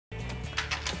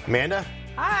Amanda?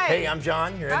 Hi. Hey, I'm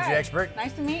John, your energy expert.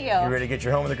 Nice to meet you. You ready to get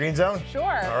your home in the green zone? Sure.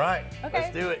 All right, Okay.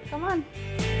 let's do it. Come on.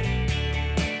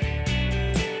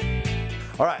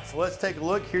 All right, so let's take a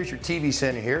look. Here's your TV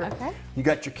center here. Okay. You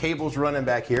got your cables running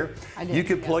back here. I do, You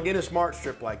could yeah. plug in a smart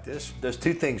strip like this. Does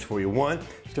two things for you. One,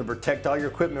 it's going to protect all your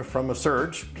equipment from a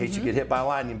surge in case you get hit by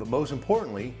lightning, but most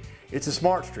importantly, it's a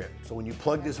smart strip. So when you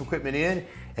plug this equipment in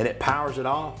and it powers it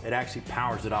off, it actually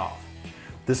powers it off.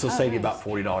 This will save you about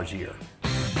 $40 a year.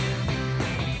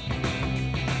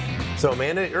 So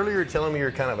Amanda, earlier you were telling me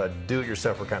you're kind of a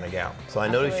do-it-yourselfer kind of gal. So I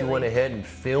noticed you went ahead and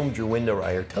filmed your window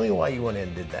right here. Tell me why you went ahead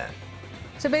and did that.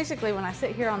 So basically, when I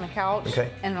sit here on the couch Okay.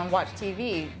 and I watch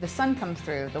TV, the sun comes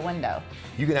through the window.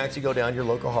 You can actually go down to your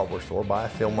local hardware store, buy a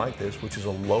film like this, which is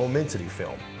a low intensity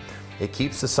film. It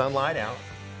keeps the sunlight out,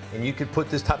 and you could put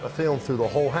this type of film through the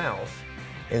whole house.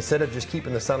 Instead of just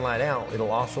keeping the sunlight out,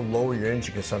 it'll also lower your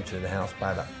energy consumption in the house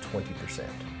by about 20%.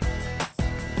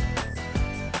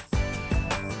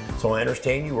 So I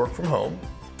understand you work from home,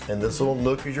 and this little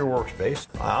nook is your workspace.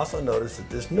 I also noticed that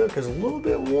this nook is a little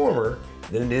bit warmer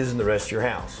than it is in the rest of your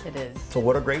house. It is. So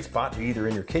what a great spot to either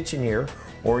in your kitchen here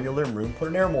or in your living room put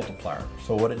an air multiplier.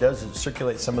 So what it does is it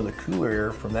circulates some of the cooler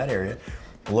air from that area,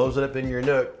 blows it up in your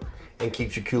nook, and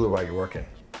keeps you cooler while you're working.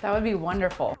 That would be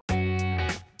wonderful.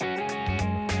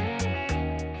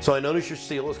 So I noticed your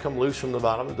seal has come loose from the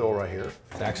bottom of the door right here.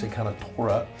 It's actually kind of tore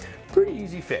up. Pretty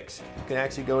easy fix. You can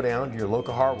actually go down to your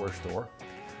local hardware store,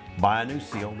 buy a new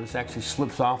seal. This actually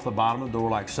slips off the bottom of the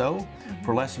door like so.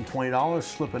 For less than $20,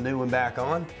 slip a new one back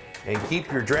on and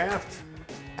keep your draft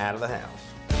out of the house.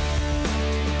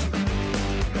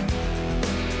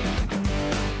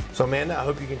 So Amanda, I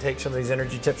hope you can take some of these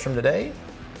energy tips from today,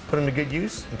 put them to good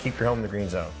use, and keep your home in the green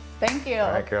zone. Thank you.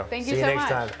 All right, Carol. Thank you See so you next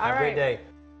much. time. All Have a great day.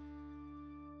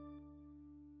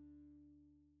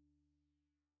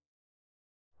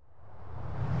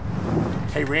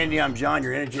 Hey Randy, I'm John,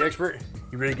 your energy expert.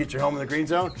 You ready to get your home in the green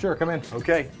zone? Sure, come in.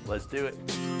 Okay, let's do it.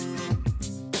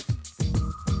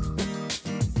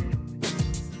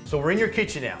 So we're in your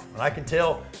kitchen now, and I can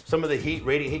tell some of the heat,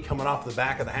 radiant heat coming off the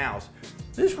back of the house.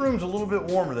 This room's a little bit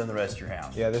warmer than the rest of your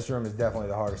house. Yeah, this room is definitely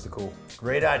the hardest to cool.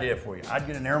 Great idea for you. I'd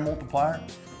get an air multiplier,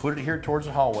 put it here towards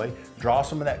the hallway, draw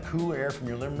some of that cool air from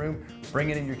your living room, bring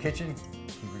it in your kitchen,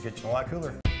 keep your kitchen a lot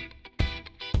cooler.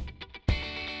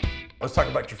 Let's talk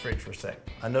about your fridge for a sec.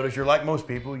 I notice you're like most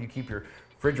people, you keep your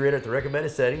refrigerator at the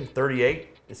recommended setting, 38.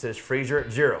 It says freezer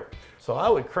at 0. So I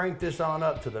would crank this on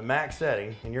up to the max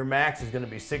setting, and your max is gonna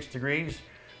be 6 degrees.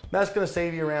 That's gonna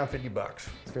save you around 50 bucks.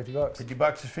 It's 50 bucks. 50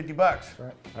 bucks is 50 bucks. That's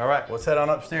right. All right, let's head on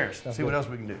upstairs. Sounds See what good. else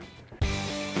we can do.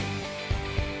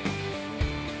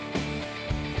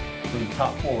 We're in the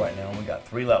top floor right now, and we got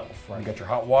 3 levels. You got your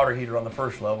hot water heater on the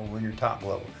first level, we're in your top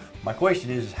level. My question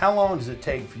is, how long does it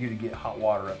take for you to get hot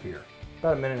water up here?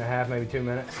 About a minute and a half, maybe 2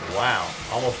 minutes. Wow,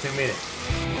 almost 2 minutes.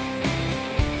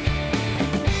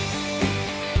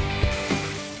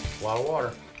 A lot of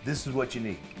water. This is what you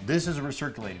need. This is a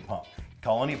recirculating pump.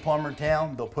 Call any plumber in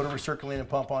town, they'll put a recirculating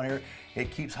pump on here.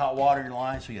 It keeps hot water in your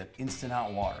line, so you have instant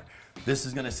hot water. This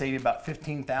is gonna save you about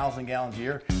 15,000 gallons a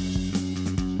year.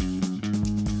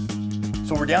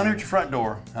 So we're down here at your front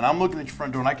door, and I'm looking at your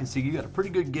front door, and I can see you got a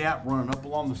pretty good gap running up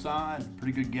along the side,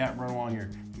 pretty good gap running along here.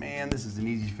 Man, this is an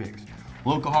easy fix.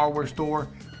 Local hardware store,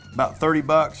 about 30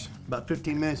 bucks, about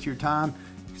 15 minutes of your time.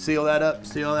 Seal that up,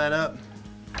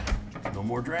 no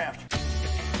more draft.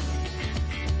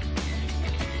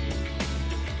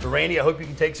 So Randy, I hope you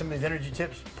can take some of these energy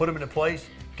tips, put them into place,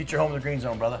 get your home in the green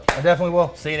zone, brother. I definitely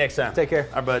will. See you next time. Take care.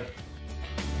 All right, bud.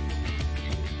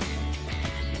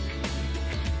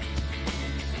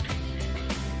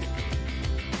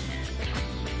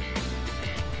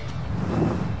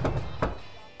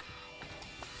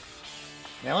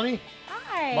 Melanie?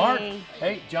 Hi. Mark?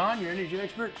 Hey, John, your energy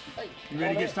expert. You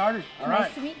ready to get started? All right.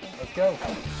 Nice to meet you. Let's go.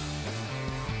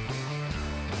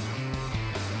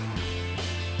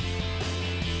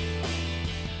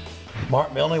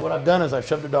 Mark, Melanie, what I've done is I've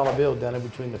shoved a dollar bill down in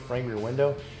between the frame of your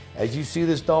window. As you see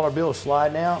this dollar bill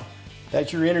sliding out,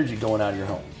 that's your energy going out of your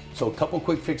home. So a couple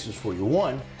quick fixes for you.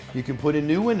 One, you can put in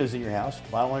new windows in your house,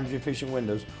 vinyl energy efficient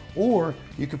windows, or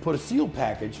you can put a seal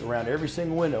package around every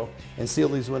single window and seal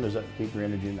these windows up to keep your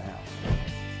energy in the house.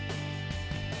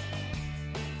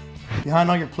 Behind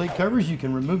all your plate covers, you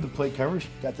can remove the plate covers.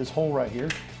 Got this hole right here.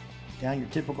 Down your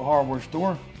typical hardware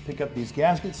store, pick up these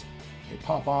gaskets. They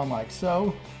pop on like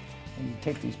so. And you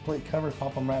take these plate covers,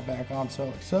 pop them right back on so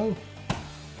like so.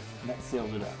 And that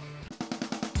seals it up.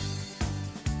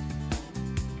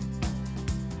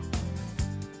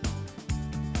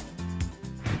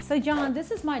 So John,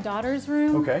 this is my daughter's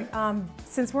room. Okay.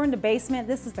 Since we're in the basement,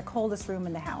 this is the coldest room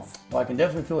in the house. Well, I can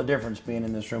definitely feel a difference being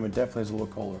in this room. It definitely is a little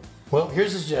colder. Well,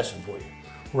 here's a suggestion for you.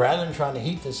 Rather than trying to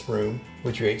heat this room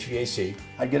with your HVAC,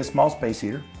 I'd get a small space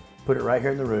heater, put it right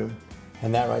here in the room,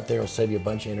 and that right there will save you a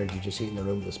bunch of energy just heating the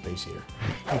room with a space heater.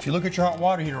 If you look at your hot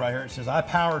water heater right here, it says I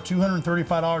power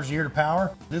 $235 a year to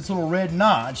power. This little red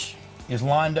notch is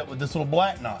lined up with this little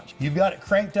black notch. You've got it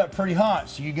cranked up pretty hot,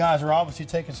 so you guys are obviously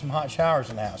taking some hot showers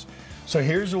in the house. So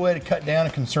here's a way to cut down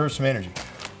and conserve some energy.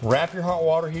 Wrap your hot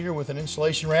water heater with an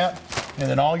insulation wrap, and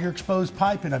then all your exposed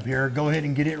piping up here, go ahead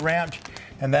and get it wrapped,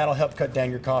 and that'll help cut down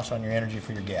your costs on your energy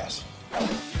for your gas.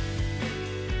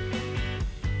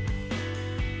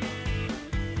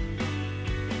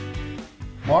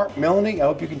 Mark, Melanie, I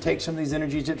hope you can take some of these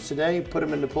energy tips today, put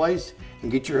them into place,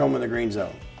 and get your home in the green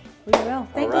zone. We will.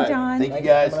 Thank you, John. Thank you,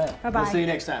 guys. Bye-bye. We'll see you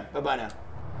next time. Bye-bye now.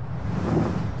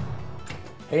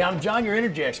 Hey, I'm John, your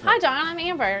energy expert. Hi, John. I'm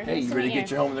Amber. Hey, you ready to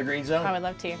get your home in the green zone? I would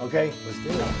love to. Okay, let's do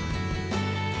it.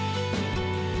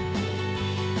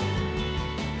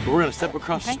 So we're going to step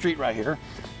across the street right here.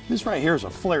 This right here is a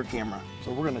flare camera.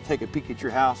 So we're going to take a peek at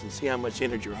your house and see how much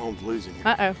energy your home's losing here.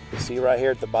 Uh-oh. You see right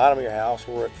here at the bottom of your house,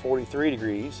 we're at 43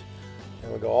 degrees.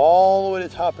 And we'll go all the way to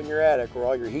the top in your attic where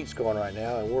all your heat's going right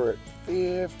now, and we're at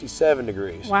 57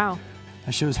 degrees. Wow.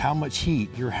 That shows how much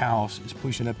heat your house is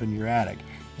pushing up in your attic,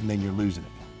 and then you're losing it.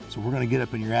 So we're going to get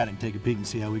up in your attic and take a peek and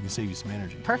see how we can save you some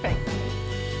energy. Perfect.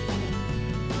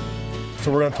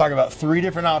 So we're going to talk about 3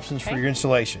 different options for your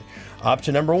insulation.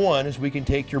 Option number 1 is we can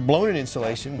take your blown-in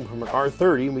insulation from an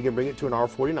R30 and we can bring it to an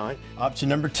R49. Option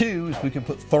number 2 is we can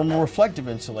put thermal reflective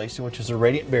insulation, which is a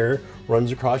radiant barrier,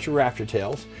 runs across your rafter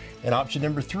tails. And option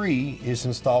number 3 is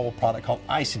install a product called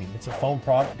icing. It's a foam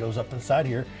product, goes up inside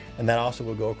here, and that also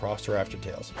will go across the rafter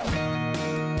tails.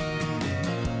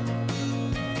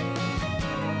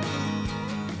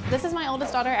 This is my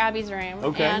oldest daughter, Abby's room.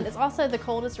 Okay. And it's also the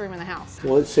coldest room in the house.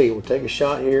 Well, let's see. We'll take a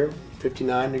shot here,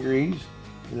 59 degrees.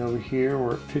 And over here,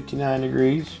 we're at 59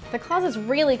 degrees. The closet's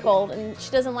really cold, and she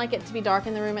doesn't like it to be dark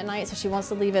in the room at night, so she wants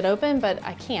to leave it open, but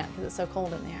I can't because it's so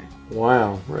cold in there.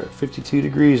 Wow, we're at 52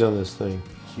 degrees on this thing.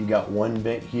 So you got one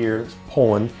vent here that's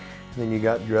pulling, and then you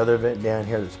got your other vent down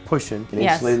here that's pushing. And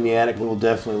Yes. insulating the attic will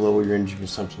definitely lower your energy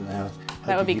consumption in the house.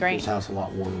 That would be Keep great. this house a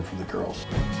lot warmer for the girls.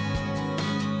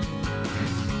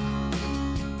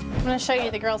 I'm going to show you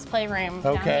the girls' playroom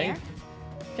down Okay. here.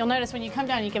 You'll notice when you come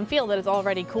down, you can feel that it's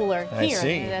already cooler I here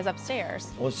see. than it is upstairs.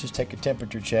 Well, let's just take a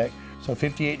temperature check. So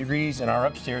 58 degrees, and our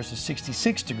upstairs is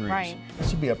 66 degrees. Right.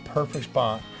 This would be a perfect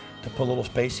spot to put a little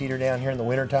space heater down here in the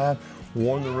wintertime,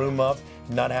 warm the room up,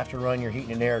 and not have to run your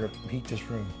heating and air to heat this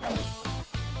room.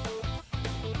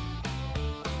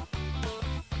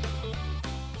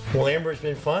 Well, Amber, it's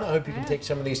been fun. I hope you can take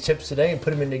some of these tips today and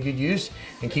put them into good use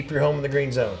and keep your home in the green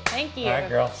zone. Thank you. All right,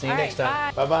 girl. See you All next right,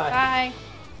 time. bye. Bye-bye. Bye.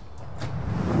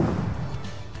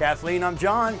 Kathleen, I'm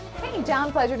John. Hey,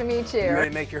 John, pleasure to meet you. You ready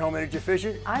to make your home energy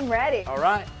efficient? I'm ready. All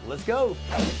right, let's go.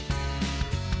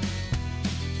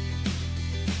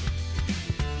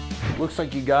 Looks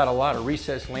like you got a lot of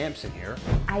recessed lamps in here.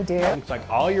 I do. Looks like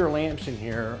all your lamps in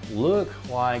here look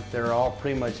like they're all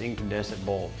pretty much incandescent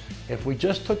bulbs. If we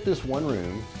just took this one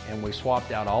room and we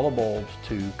swapped out all the bulbs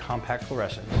to compact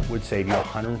fluorescents, would save you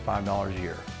 $105 a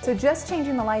year. So just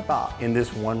changing the light bulb. In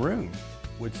this one room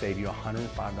would save you $105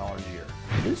 a year.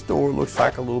 This door looks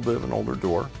like a little bit of an older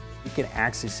door. You can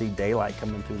actually see daylight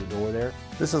coming through the door there.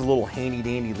 This is a little handy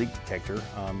dandy leak detector.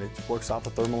 It works off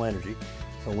of thermal energy.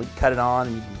 So we cut it on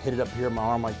and you can hit it up here in my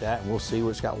arm like that and we'll see where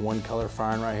it's got one color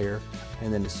firing right here.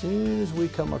 And then as soon as we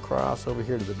come across over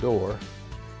here to the door,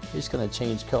 it's gonna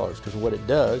change colors because what it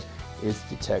does is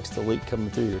detects the leak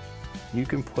coming through here. You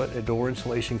can put a door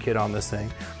insulation kit on this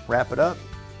thing, wrap it up,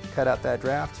 cut out that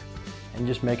draft, and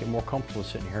just make it more comfortable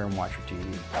sitting here and watch your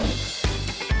TV.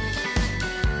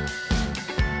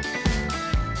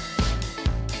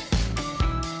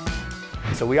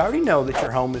 So we already know that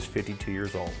your home is 52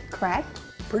 years old. Correct.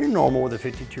 Pretty normal with a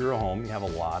 52-year-old home, you have a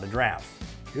lot of drafts.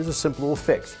 Here's a simple little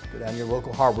fix. Go down to your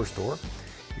local hardware store.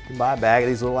 You can buy a bag of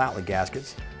these little outlet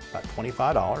gaskets, about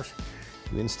 $25.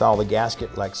 You install the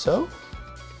gasket like so.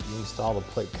 You install the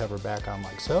plate cover back on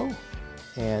like so,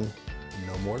 and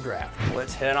no more draft.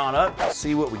 Let's head on up,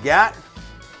 see what we got.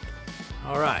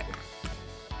 All right.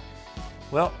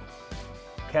 Well,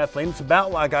 Kathleen, it's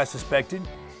about like I suspected.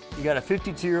 You got a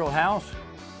 52-year-old house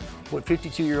with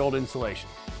 52-year-old insulation.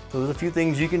 So there's a few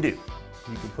things you can do.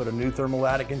 You can put a new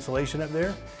thermostatic insulation up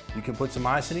there. You can put some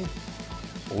icing,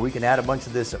 or we can add a bunch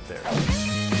of this up there.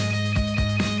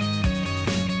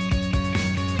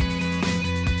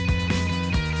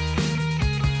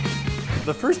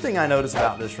 The first thing I notice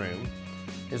about this room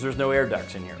is there's no air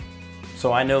ducts in here.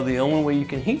 So I know the only way you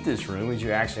can heat this room is you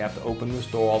actually have to open this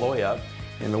door all the way up.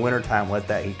 In the wintertime, let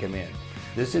that heat come in.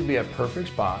 This would be a perfect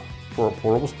spot for a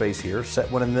portable space here.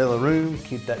 Set one in the middle of the room,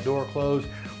 keep that door closed,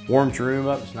 warms your room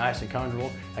up, it's nice and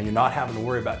comfortable, and you're not having to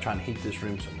worry about trying to heat this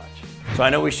room so much. So I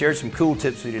know we shared some cool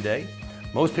tips with you today.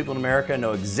 Most people in America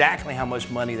know exactly how much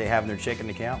money they have in their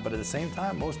checking account, but at the same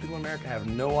time, most people in America have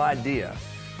no idea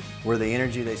where the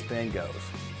energy they spend goes.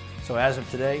 So as of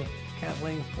today,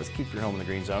 Kathleen, let's keep your home in the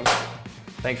green zone.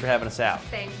 Thanks for having us out.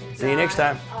 Thank you, John. See you next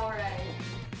time. All right.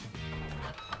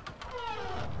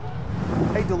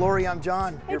 Hey, Delory, I'm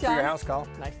John. Hey, Here for John. your house call.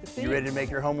 Nice to see You you. ready to make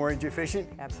your home more energy efficient?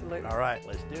 Absolutely. All right,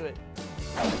 let's do it.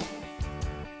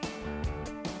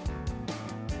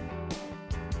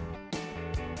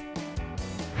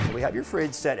 So we have your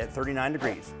fridge set at 39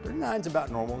 degrees. 39 is about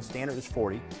normal. The standard is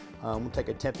 40. We'll take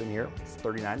a temp in here. It's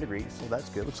 39 degrees, so that's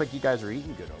good. Looks like you guys are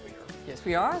eating good over here. Yes,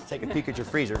 we are. Take a peek at your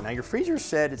freezer. Now your freezer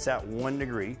said it's at 1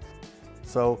 degree.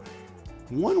 So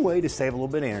one way to save a little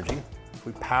bit of energy, if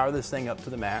we power this thing up to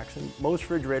the max, and most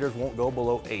refrigerators won't go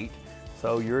below 8,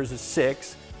 so yours is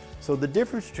 6. So the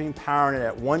difference between powering it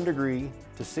at 1 degree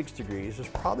to 6 degrees is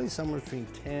probably somewhere between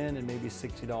 $10 and maybe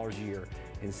 $60 a year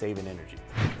in saving energy.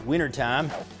 Wintertime,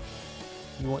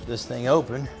 you want this thing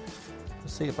open.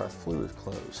 Let's see if our flue is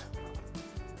closed.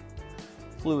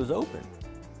 Flue is open.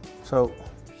 So,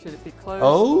 Should it be closed?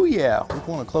 oh yeah, we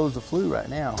want to close the flue right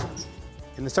now.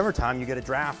 In the summertime, you get a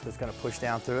draft that's going to push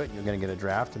down through it, and you're going to get a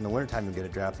draft. In the wintertime, you'll get a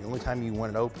draft. The only time you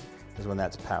want it open is when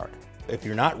that's powered. If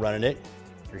you're not running it,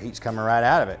 your heat's coming right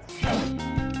out of it.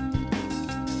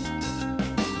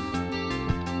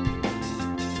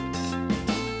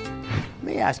 Let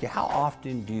me ask you, how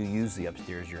often do you use the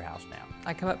upstairs of your house now?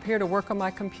 I come up here to work on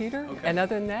my computer, Okay. and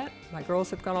other than that, my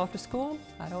girls have gone off to school.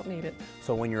 I don't need it.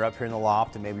 So when you're up here in the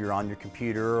loft and maybe you're on your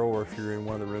computer, or if you're in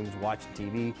one of the rooms watching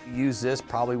TV, use this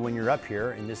probably when you're up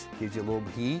here, and this gives you a little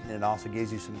heat and it also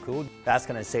gives you some cool. That's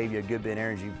going to save you a good bit of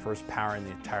energy first powering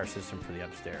the entire system for the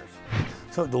upstairs.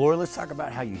 So Delora, let's talk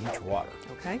about how you heat your water.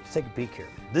 Okay. Let's take a peek here.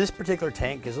 This particular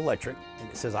tank is electric, and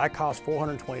it says I cost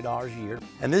 $420 a year.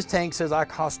 And this tank says I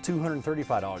cost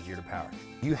 $235 a year to power.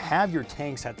 You have your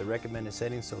tanks at the recommended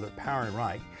settings, so they're powering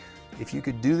right. If you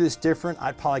could do this different,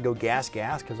 I'd probably go gas,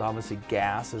 because obviously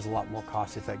gas is a lot more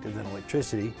cost effective than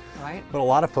electricity. Right. But a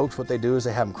lot of folks, what they do is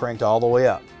they have them cranked all the way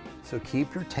up. So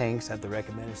keep your tanks at the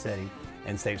recommended setting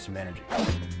and save some energy.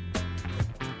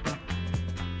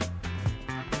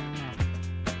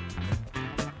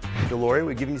 Delory,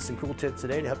 we've given you some cool tips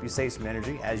today to help you save some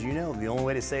energy. As you know, the only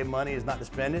way to save money is not to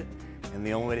spend it, and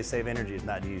the only way to save energy is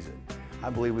not to use it. I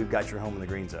believe we've got your home in the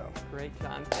green zone. Great,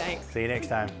 John. Thanks. See you next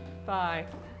time. Bye.